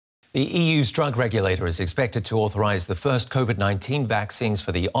The EU's drug regulator is expected to authorise the first Covid-19 vaccines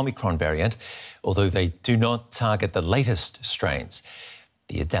for the Omicron variant, although they do not target the latest strains.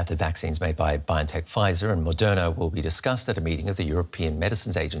 The adapted vaccines made by BioNTech, Pfizer and Moderna will be discussed at a meeting of the European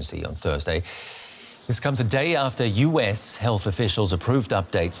Medicines Agency on Thursday. This comes a day after US health officials approved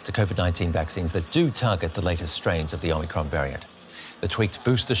updates to Covid-19 vaccines that do target the latest strains of the Omicron variant. The tweaked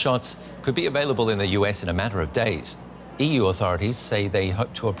booster shots could be available in the US in a matter of days. EU authorities say they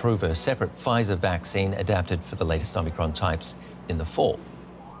hope to approve a separate Pfizer vaccine adapted for the latest Omicron types in the fall.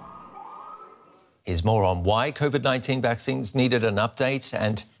 Here's more on why Covid-19 vaccines needed an update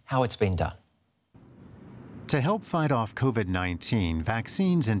and how it's been done. To help fight off COVID-19,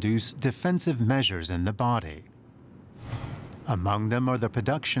 vaccines induce defensive measures in the body. Among them are the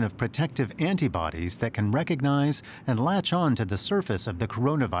production of protective antibodies that can recognize and latch on to the surface of the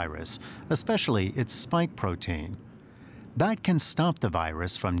coronavirus, especially its spike protein. That can stop the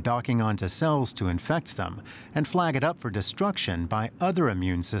virus from docking onto cells to infect them and flag it up for destruction by other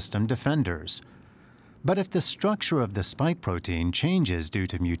immune system defenders. But if the structure of the spike protein changes due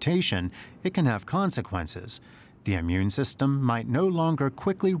to mutation, it can have consequences. The immune system might no longer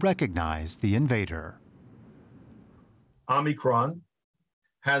quickly recognize the invader. Omicron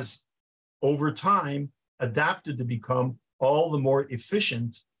has, over time, adapted to become all the more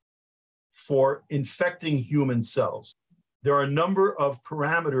efficient for infecting human cells. There are a number of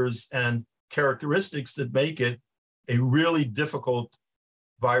parameters and characteristics that make it a really difficult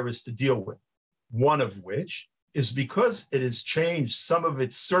virus to deal with. One of which is because it has changed some of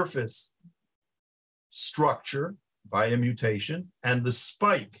its surface structure by a mutation, and the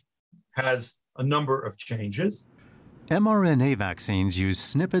spike has a number of changes. mRNA vaccines use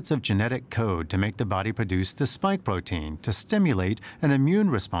snippets of genetic code to make the body produce the spike protein to stimulate an immune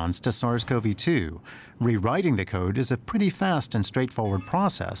response to SARS-CoV-2. Rewriting the code is a pretty fast and straightforward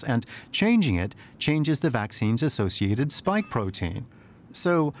process, and changing it changes the vaccine's associated spike protein.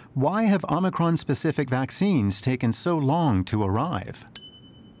 So why have Omicron-specific vaccines taken so long to arrive?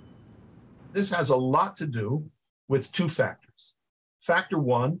 This has a lot to do with two factors. Factor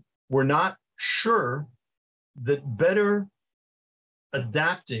one, we're not sure that better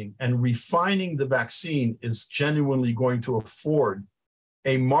adapting and refining the vaccine is genuinely going to afford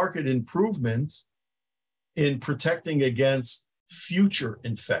a marked improvement in protecting against future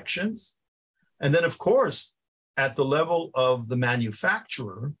infections. And then, of course, at the level of the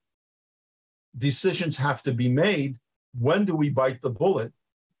manufacturer, decisions have to be made. When do we bite the bullet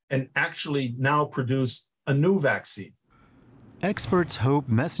and actually now produce a new vaccine? Experts hope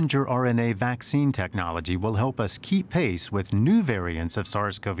messenger RNA vaccine technology will help us keep pace with new variants of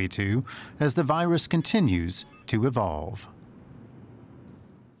SARS-CoV-2 as the virus continues to evolve.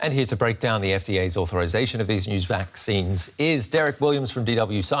 And here to break down the FDA's authorization of these new vaccines is Derek Williams from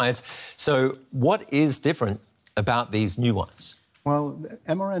DW Science. So what is different about these new ones? Well,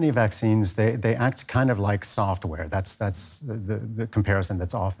 mRNA vaccines, they act kind of like software. That's the comparison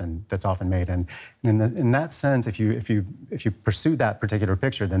that's often made. And in that sense, if you pursue that particular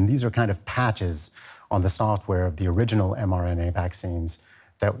picture, then these are kind of patches on the software of the original mRNA vaccines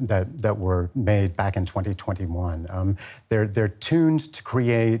that were made back in 2021. They're tuned to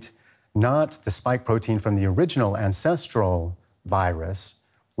create not the spike protein from the original ancestral virus,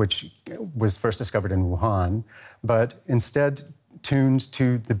 which was first discovered in Wuhan, but instead tuned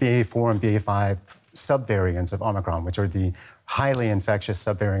to the BA4 and BA5 subvariants of Omicron, which are the highly infectious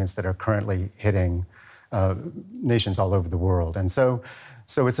subvariants that are currently hitting nations all over the world. And so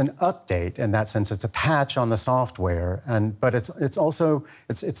it's an update in that sense. It's a patch on the software, but it's also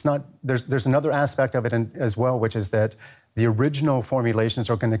not. There's another aspect of it as well, which is that the original formulations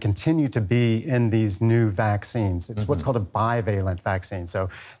are going to continue to be in these new vaccines. It's what's called a bivalent vaccine. So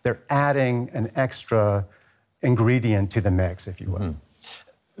they're adding an extra ingredient to the mix, if you will.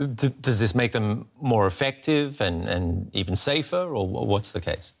 Does this make them more effective and even safer, or what's the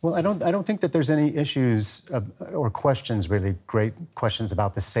case? Well, I don't think that there's any issues or questions, really great questions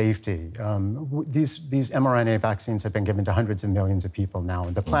about the safety. These mRNA vaccines have been given to hundreds of millions of people now,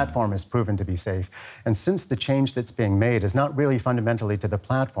 and the platform is proven to be safe. And since the change that's being made is not really fundamentally to the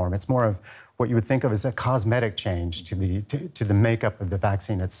platform, it's more of what you would think of as a cosmetic change to the makeup of the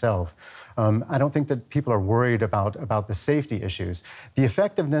vaccine itself. I don't think that people are worried about the safety issues. The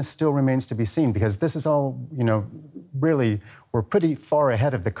effectiveness still remains to be seen, because this is all, really, we're pretty far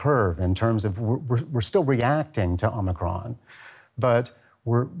ahead of the curve in terms of we're still reacting to Omicron, but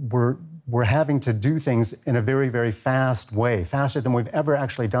we're having to do things in a very, very fast way, faster than we've ever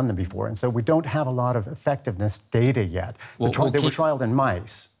actually done them before. And so we don't have a lot of effectiveness data yet. They were trialed in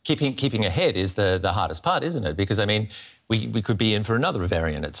mice. Keeping ahead is the hardest part, isn't it? Because, I mean, we could be in for another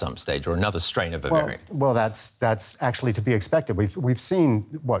variant at some stage, or another strain of a variant. Well, that's actually to be expected. We've seen,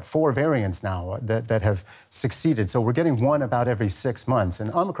 what, 4 variants now that have succeeded. So we're getting one about every 6 months. And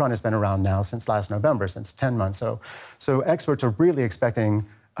Omicron has been around now since last November, since 10 months. So experts are really expecting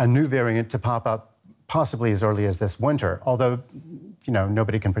a new variant to pop up possibly as early as this winter, although, you know,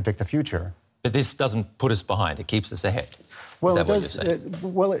 nobody can predict the future. But this doesn't put us behind. It keeps us ahead. Well, is that what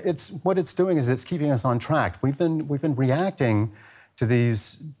you're saying? It's what it's doing is it's keeping us on track. We've been reacting to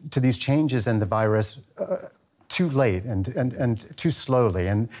these changes in the virus too late and too slowly,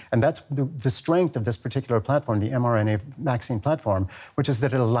 and that's the strength of this particular platform, the mRNA vaccine platform, which is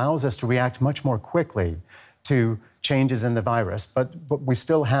that it allows us to react much more quickly to changes in the virus. But we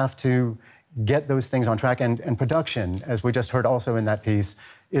still have to get those things on track, and production, as we just heard also in that piece,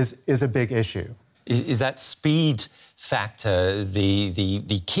 is a big issue. Is that speed factor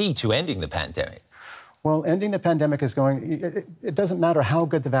the key to ending the pandemic? Well, ending the pandemic is it doesn't matter how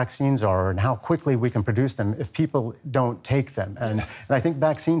good the vaccines are and how quickly we can produce them if people don't take them. And I think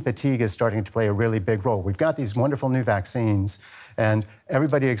vaccine fatigue is starting to play a really big role. We've got these wonderful new vaccines, and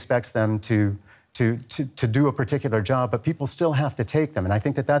everybody expects them to do a particular job, but people still have to take them. And I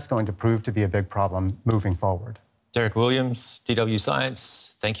think that that's going to prove to be a big problem moving forward. Derek Williams, DW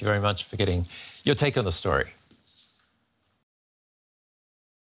Science, thank you very much for getting your take on the story.